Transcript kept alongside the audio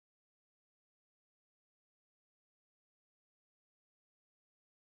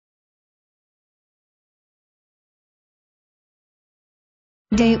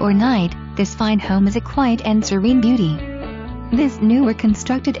Day or night, this fine home is a quiet and serene beauty. This newer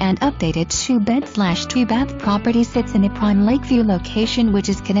constructed and updated 2-bed/2-bath property sits in a prime Lakeview location which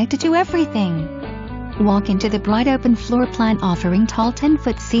is connected to everything. Walk into the bright open floor plan offering tall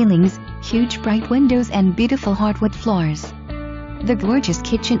 10-foot ceilings, huge bright windows and beautiful hardwood floors. The gorgeous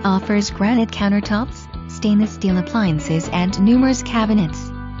kitchen offers granite countertops, stainless steel appliances and numerous cabinets.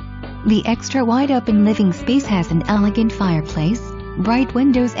 The extra wide open living space has an elegant fireplace, bright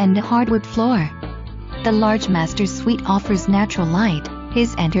windows and a hardwood floor. The large master suite offers natural light,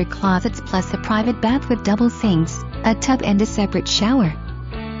 his enter closets plus a private bath with double sinks, a tub and a separate shower.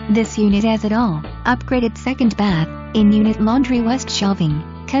 This unit has it all: upgraded second bath, in-unit laundry, west shelving,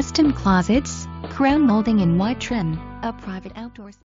 custom closets, crown molding in white trim, a private outdoor